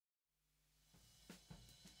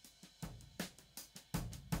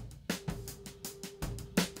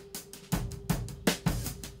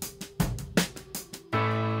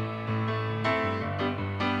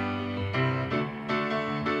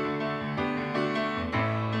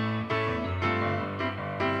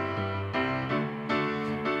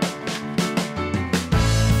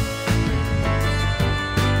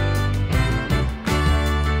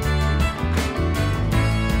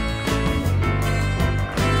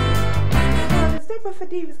cable for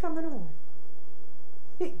Divas coming on?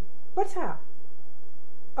 What's up?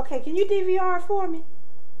 Okay, can you DVR it for me?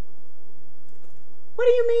 What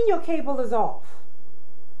do you mean your cable is off?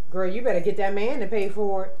 Girl, you better get that man to pay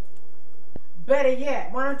for it. Better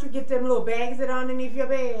yet, why don't you get them little bags that are underneath your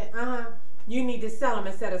bed? You need to sell them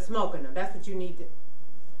instead of smoking them. That's what you need to...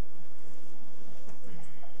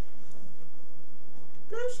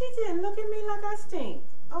 No, she didn't. Look at me like I stink.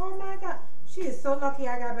 Oh my God. She is so lucky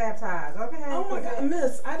I got baptized, okay? Oh my God,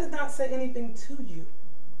 miss, I did not say anything to you.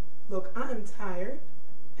 Look, I am tired,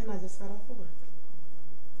 and I just got off of work.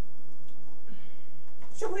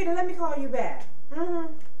 Shaquita, let me call you back.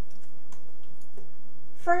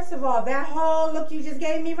 First of all, that whole look you just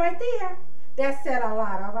gave me right there, that said a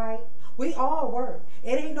lot, all right? We all work.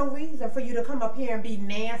 It ain't no reason for you to come up here and be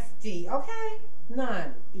nasty, okay?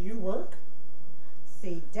 None. You work?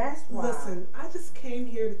 See, that's why. Listen, I just came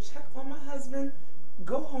here to check on my husband,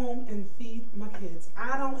 go home and feed my kids.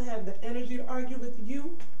 I don't have the energy to argue with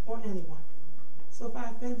you or anyone. So if I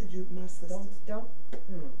offended you, my sister,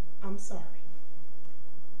 I'm sorry.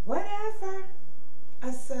 Whatever. I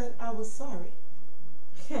said I was sorry.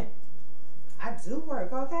 I do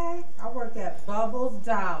work, okay? I work at Bubbles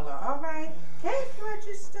Dollar, all right? Cash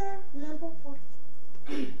register number 1.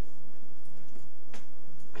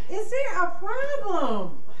 Is there a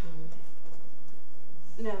problem?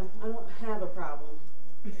 No, I don't have a problem.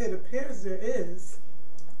 It appears there is.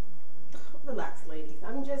 Relax, ladies.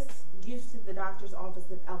 I'm just used to the doctor's office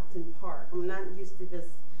at Elton Park. I'm not used to this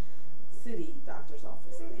city doctor's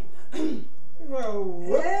office thing. Well,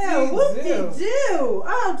 whoop-de-doo.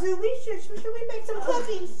 Oh, should we make some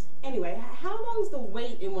cookies? Anyway, how long's the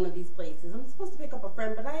wait in one of these places? I'm supposed to pick up a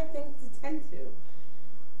friend, but I have things to tend to.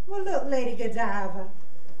 Well, look, Lady Godiva,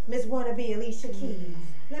 Miss Wannabe Alicia Keys,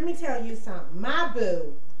 let me tell you something. My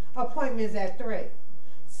boo appointment's at 3.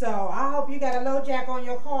 So I hope you got a low jack on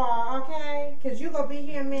your car, okay? Because you're going to be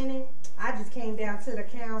here a minute. I just came down to the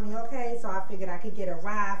county, okay? So I figured I could get a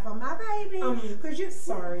ride for my baby.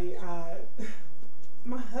 Sorry,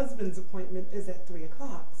 my husband's appointment is at 3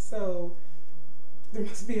 o'clock, so there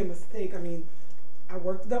must be a mistake. I mean, I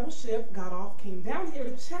worked double shift, got off, came down here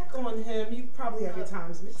to check on him. You probably have your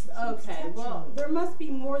times mixed up. Okay, well, there must be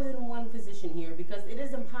more than one physician here because it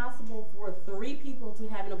is impossible for 3 people to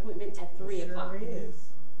have an appointment at 3 o'clock. Sure is.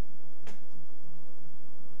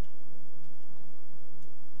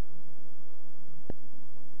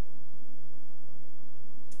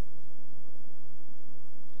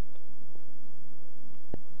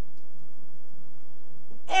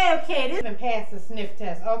 Okay, this been past the sniff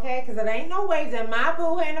test, okay? Because it ain't no ways that my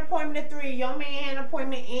boo had an appointment at 3, your man had an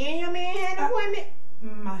appointment, and your man had an appointment.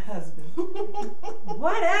 My husband.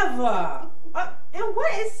 Whatever. And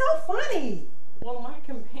what is so funny? Well, my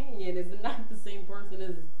companion is not the same person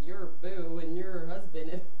as your boo and your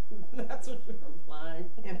husband, if that's what you're implying.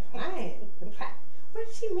 Implying? What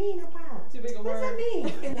does she mean, implying? Too big a word. What does that mean?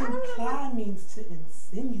 Imply means to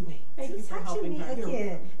insinuate. Thank you for helping her.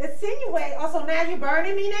 Again. Insinuate. Oh, so now you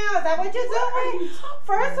burning me now? Is that what you're doing?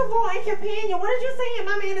 First of all, in companion, what did you saying?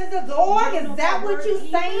 My man is a dog? Is that what you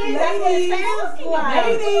saying? That's what it sounds like.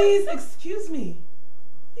 Ladies, excuse me.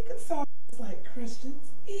 You can solve this like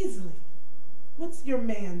Christians easily. What's your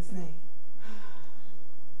man's name?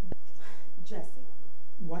 Jesse.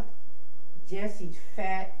 What? Jesse's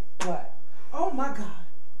fat what? Oh my God.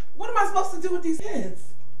 What am I supposed to do with these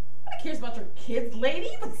kids? Nobody cares about your kids, lady.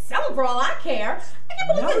 You can sell them for all I care. I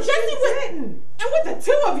can't believe that Jesse with the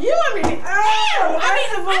 2 of you. I mean,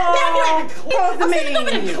 I'm down here at the clinic. I'm sitting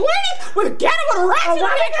over in the clinic with a ghetto with a ratchet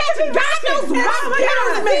on their head and God knows what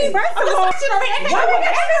ghetto is me. First of all, why would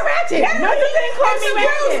I be ratchet? No, you didn't call me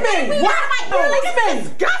ratchet. Why am I here like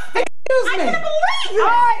this? Disgusting. I can't believe it!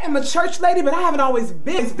 I am a church lady, but I haven't always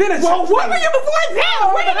been. It's been a church lady. Well, what were you before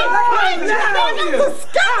that? Wait a minute.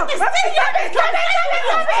 Disgusting.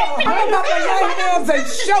 I'm about to lay hands and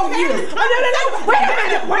show you. No. Wait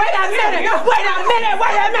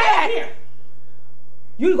a minute.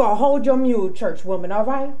 You gonna hold your mule, church woman, all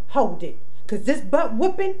right? Hold it. Because this butt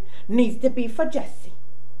whooping needs to be for Jesse.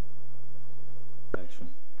 Action.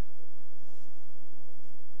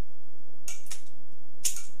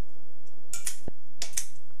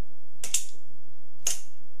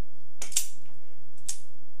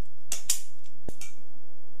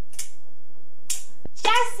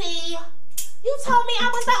 Jesse, you told me I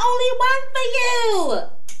was the only one for you.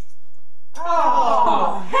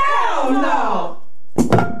 Oh, hell no.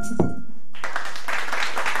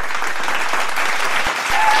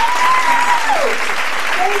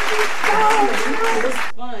 Thank you so much.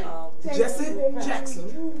 fun. Jesse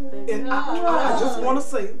Jackson, and I just want to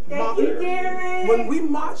say, Mama, when we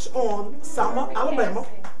march on Selma, Alabama,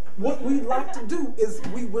 what we like to do is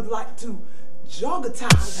we would like to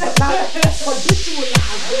jogatize, but not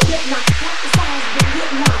habitualize, but yet not practicize, but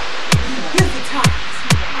yet not be busy-tized.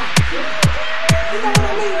 You know what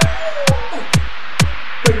I mean?